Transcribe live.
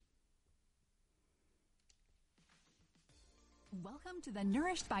Welcome to the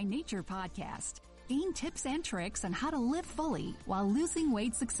Nourished by Nature podcast. Gain tips and tricks on how to live fully while losing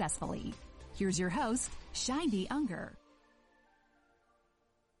weight successfully. Here's your host, Shindi Unger.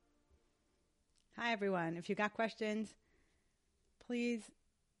 Hi, everyone. If you got questions, please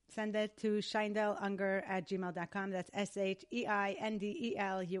send it to sheindelunger@gmail.com. That's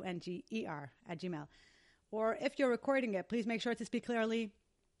SHEINDELUNGER @gmail. Or if you're recording it, please make sure to speak clearly.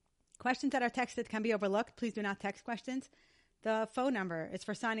 Questions that are texted can be overlooked. Please do not text questions. The phone number is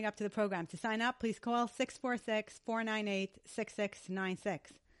for signing up to the program. To sign up, please call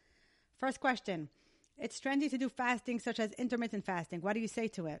 646-498-6696. First question. It's trendy to do fasting such as intermittent fasting. What do you say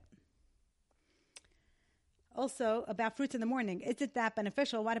to it? Also, about fruits in the morning. Is it that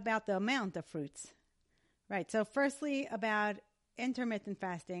beneficial? What about the amount of fruits? Right. So firstly, about intermittent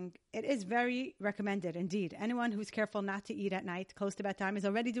fasting, it is very recommended indeed. Anyone who's careful not to eat at night close to bedtime is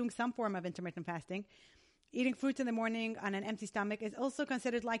already doing some form of intermittent fasting. Eating fruits in the morning on an empty stomach is also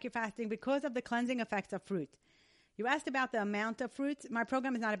considered like you're fasting because of the cleansing effects of fruit. You asked about the amount of fruits. My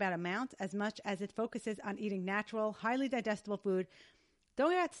program is not about amount as much as it focuses on eating natural, highly digestible food.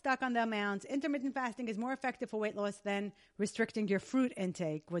 Don't get stuck on the amounts. Intermittent fasting is more effective for weight loss than restricting your fruit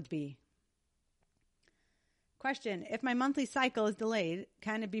intake would be. Question, if my monthly cycle is delayed,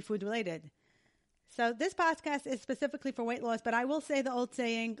 can it be food related? So this podcast is specifically for weight loss, but I will say the old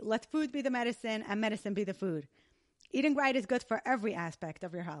saying, let food be the medicine and medicine be the food. Eating right is good for every aspect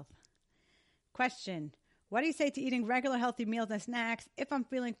of your health. Question, what do you say to eating regular healthy meals and snacks? If I'm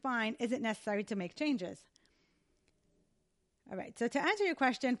feeling fine, is it necessary to make changes? All right, so to answer your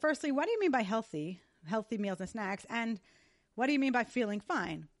question, firstly, what do you mean by healthy meals and snacks? And what do you mean by feeling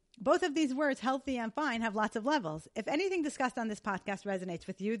fine? Both of these words, healthy and fine, have lots of levels. If anything discussed on this podcast resonates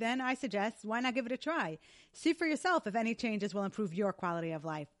with you, then I suggest, why not give it a try? See for yourself if any changes will improve your quality of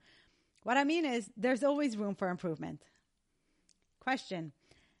life. What I mean is, there's always room for improvement. Question.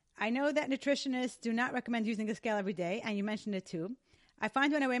 I know that nutritionists do not recommend using a scale every day, and you mentioned it too. I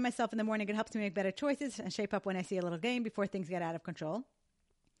find when I weigh myself in the morning, it helps me make better choices and shape up when I see a little gain before things get out of control.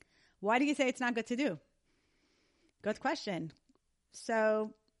 Why do you say it's not good to do? Good question.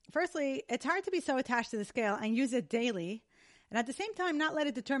 So, firstly, it's hard to be so attached to the scale and use it daily, and at the same time not let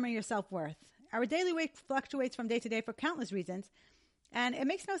it determine your self-worth. Our daily weight fluctuates from day to day for countless reasons, and it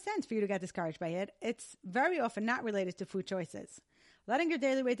makes no sense for you to get discouraged by it. It's very often not related to food choices. Letting your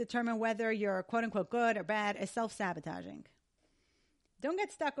daily weight determine whether you're quote-unquote good or bad is self-sabotaging. Don't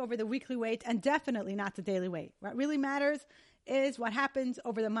get stuck over the weekly weight and definitely not the daily weight. What really matters is what happens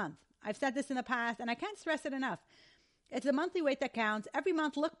over the month. I've said this in the past, and I can't stress it enough. It's the monthly weight that counts. Every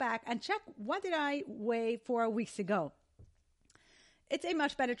month, look back and check, what did I weigh 4 weeks ago? It's a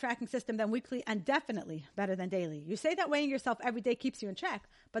much better tracking system than weekly and definitely better than daily. You say that weighing yourself every day keeps you in check,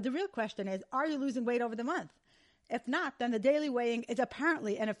 but the real question is, are you losing weight over the month? If not, then the daily weighing is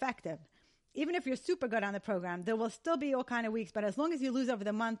apparently ineffective. Even if you're super good on the program, there will still be all kind of weeks, but as long as you lose over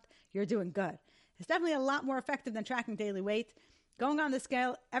the month, you're doing good. It's definitely a lot more effective than tracking daily weight. Going on the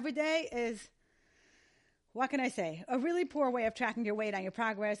scale every day is, what can I say, a really poor way of tracking your weight and your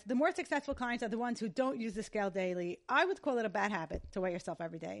progress. The more successful clients are the ones who don't use the scale daily. I would call it a bad habit to weigh yourself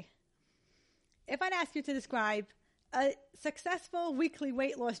every day. If I'd ask you to describe a successful weekly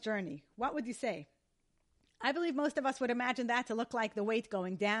weight loss journey, what would you say? I believe most of us would imagine that to look like the weight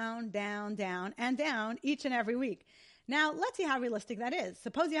going down, down, down, and down each and every week. Now, let's see how realistic that is.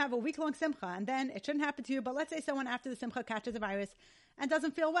 Suppose you have a week-long simcha, and then it shouldn't happen to you, but let's say someone after the simcha catches a virus and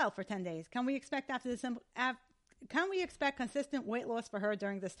doesn't feel well for 10 days. Can we expect consistent weight loss for her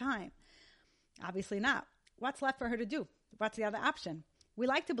during this time? Obviously not. What's left for her to do? What's the other option? We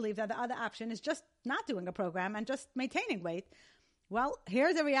like to believe that the other option is just not doing a program and just maintaining weight. Well,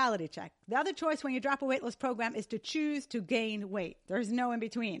 here's a reality check. The other choice when you drop a weight loss program is to choose to gain weight. There's no in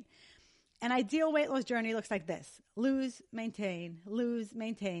between. An ideal weight loss journey looks like this. Lose, maintain, lose,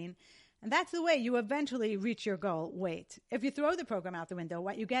 maintain. And that's the way you eventually reach your goal weight. If you throw the program out the window,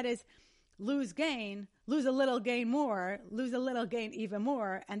 what you get is lose, gain, lose a little, gain more, lose a little, gain even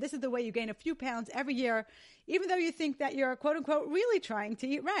more. And this is the way you gain a few pounds every year, even though you think that you're quote unquote really trying to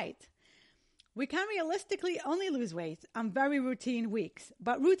eat right. We can realistically only lose weight on very routine weeks,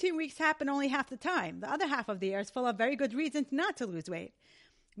 but routine weeks happen only half the time. The other half of the year is full of very good reasons not to lose weight.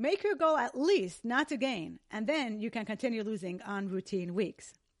 Make your goal at least not to gain, and then you can continue losing on routine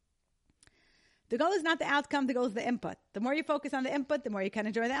weeks. The goal is not the outcome, the goal is the input. The more you focus on the input, the more you can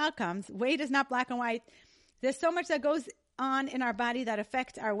enjoy the outcomes. Weight is not black and white. There's so much that goes on in our body that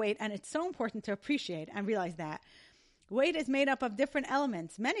affects our weight, and it's so important to appreciate and realize that. Weight is made up of different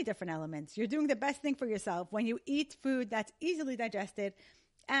elements, many different elements. You're doing the best thing for yourself when you eat food that's easily digested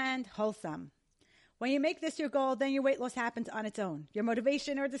and wholesome. When you make this your goal, then your weight loss happens on its own. Your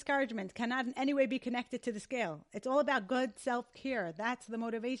motivation or discouragement cannot in any way be connected to the scale. It's all about good self-care. That's the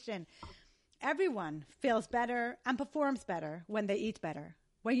motivation. Everyone feels better and performs better when they eat better.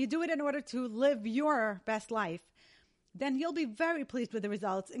 When you do it in order to live your best life, then you'll be very pleased with the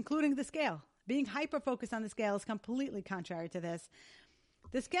results, including the scale. Being hyper-focused on the scale is completely contrary to this.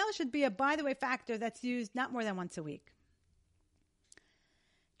 The scale should be a by-the-way factor that's used not more than once a week.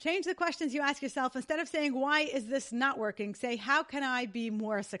 Change the questions you ask yourself. Instead of saying, why is this not working? Say, how can I be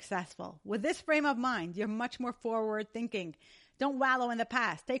more successful? With this frame of mind, you're much more forward thinking. Don't wallow in the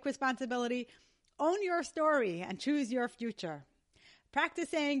past. Take responsibility. Own your story and choose your future. Practice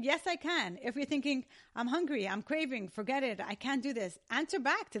saying, yes, I can. If you're thinking, I'm hungry, I'm craving, forget it, I can't do this. Answer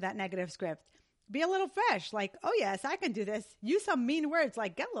back to that negative script. Be a little fresh, like, oh yes, I can do this. Use some mean words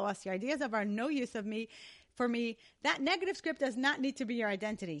like get lost. Your ideas of are no use of me. For me, that negative script does not need to be your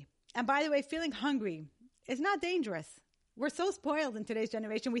identity. And by the way, feeling hungry is not dangerous. We're so spoiled in today's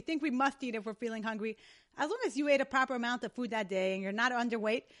generation. We think we must eat if we're feeling hungry. As long as you ate a proper amount of food that day and you're not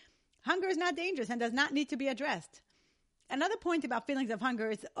underweight, hunger is not dangerous and does not need to be addressed. Another point about feelings of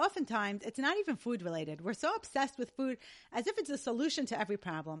hunger is oftentimes it's not even food related. We're so obsessed with food as if it's a solution to every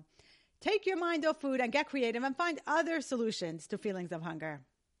problem. Take your mind off food and get creative and find other solutions to feelings of hunger.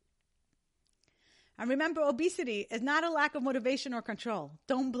 And remember, obesity is not a lack of motivation or control.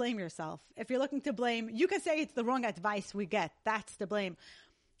 Don't blame yourself. If you're looking to blame, you can say it's the wrong advice we get. That's the blame.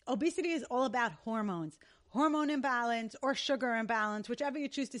 Obesity is all about hormones. Hormone imbalance or sugar imbalance, whichever you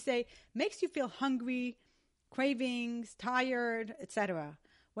choose to say, makes you feel hungry, cravings, tired, etc.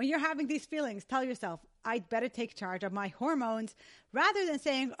 When you're having these feelings, tell yourself, I'd better take charge of my hormones rather than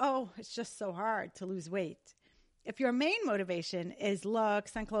saying, oh, it's just so hard to lose weight. If your main motivation is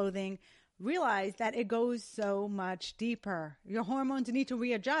looks and clothing, realize that it goes so much deeper. Your hormones need to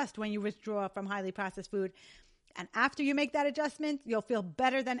readjust when you withdraw from highly processed food. And after you make that adjustment, you'll feel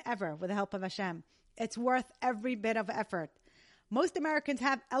better than ever with the help of Hashem. It's worth every bit of effort. Most Americans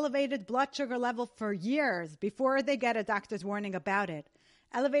have elevated blood sugar level for years before they get a doctor's warning about it.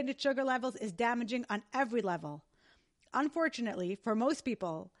 Elevated sugar levels is damaging on every level. Unfortunately, for most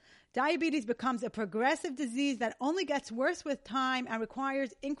people, diabetes becomes a progressive disease that only gets worse with time and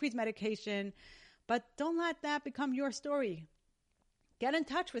requires increased medication. But don't let that become your story. Get in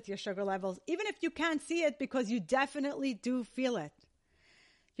touch with your sugar levels, even if you can't see it, because you definitely do feel it.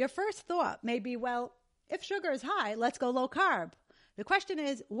 Your first thought may be, well, if sugar is high, let's go low carb. The question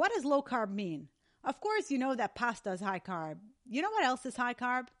is, what does low carb mean? Of course, you know that pasta is high carb. You know what else is high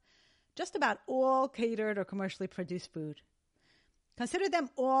carb? Just about all catered or commercially produced food. Consider them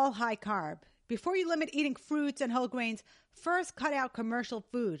all high carb. Before you limit eating fruits and whole grains, first cut out commercial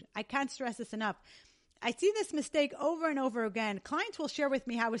food. I can't stress this enough. I see this mistake over and over again. Clients will share with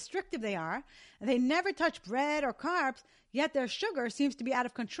me how restrictive they are. They never touch bread or carbs, yet their sugar seems to be out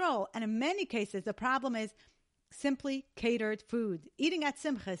of control. And in many cases, the problem is simply catered food. Eating at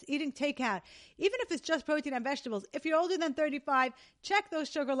simchas, eating takeout, even if it's just protein and vegetables. If you're older than 35, check those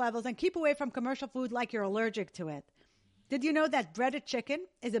sugar levels and keep away from commercial food like you're allergic to it. Did you know that breaded chicken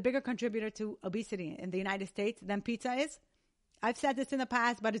is a bigger contributor to obesity in the United States than pizza is? I've said this in the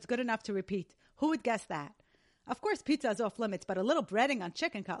past, but it's good enough to repeat. Who would guess that? Of course, pizza is off limits, but a little breading on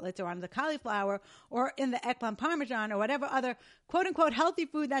chicken cutlets or on the cauliflower or in the eggplant parmesan or whatever other quote-unquote healthy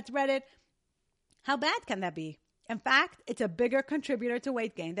food that's breaded, how bad can that be? In fact, it's a bigger contributor to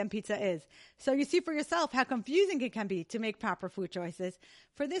weight gain than pizza is. So you see for yourself how confusing it can be to make proper food choices.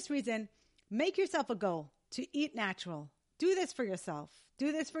 For this reason, make yourself a goal to eat natural. Do this for yourself.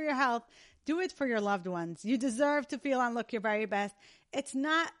 Do this for your health. Do it for your loved ones. You deserve to feel and look your very best. Is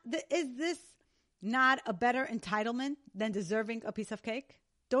this not a better entitlement than deserving a piece of cake?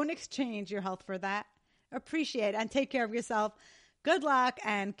 Don't exchange your health for that. Appreciate and take care of yourself. Good luck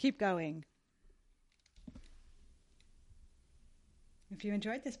and keep going. If you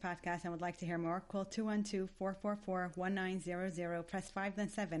enjoyed this podcast and would like to hear more, call 212-444-1900, press 5 then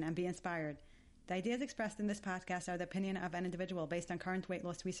 7 and be inspired. The ideas expressed in this podcast are the opinion of an individual based on current weight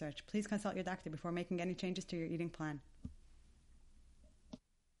loss research. Please consult your doctor before making any changes to your eating plan.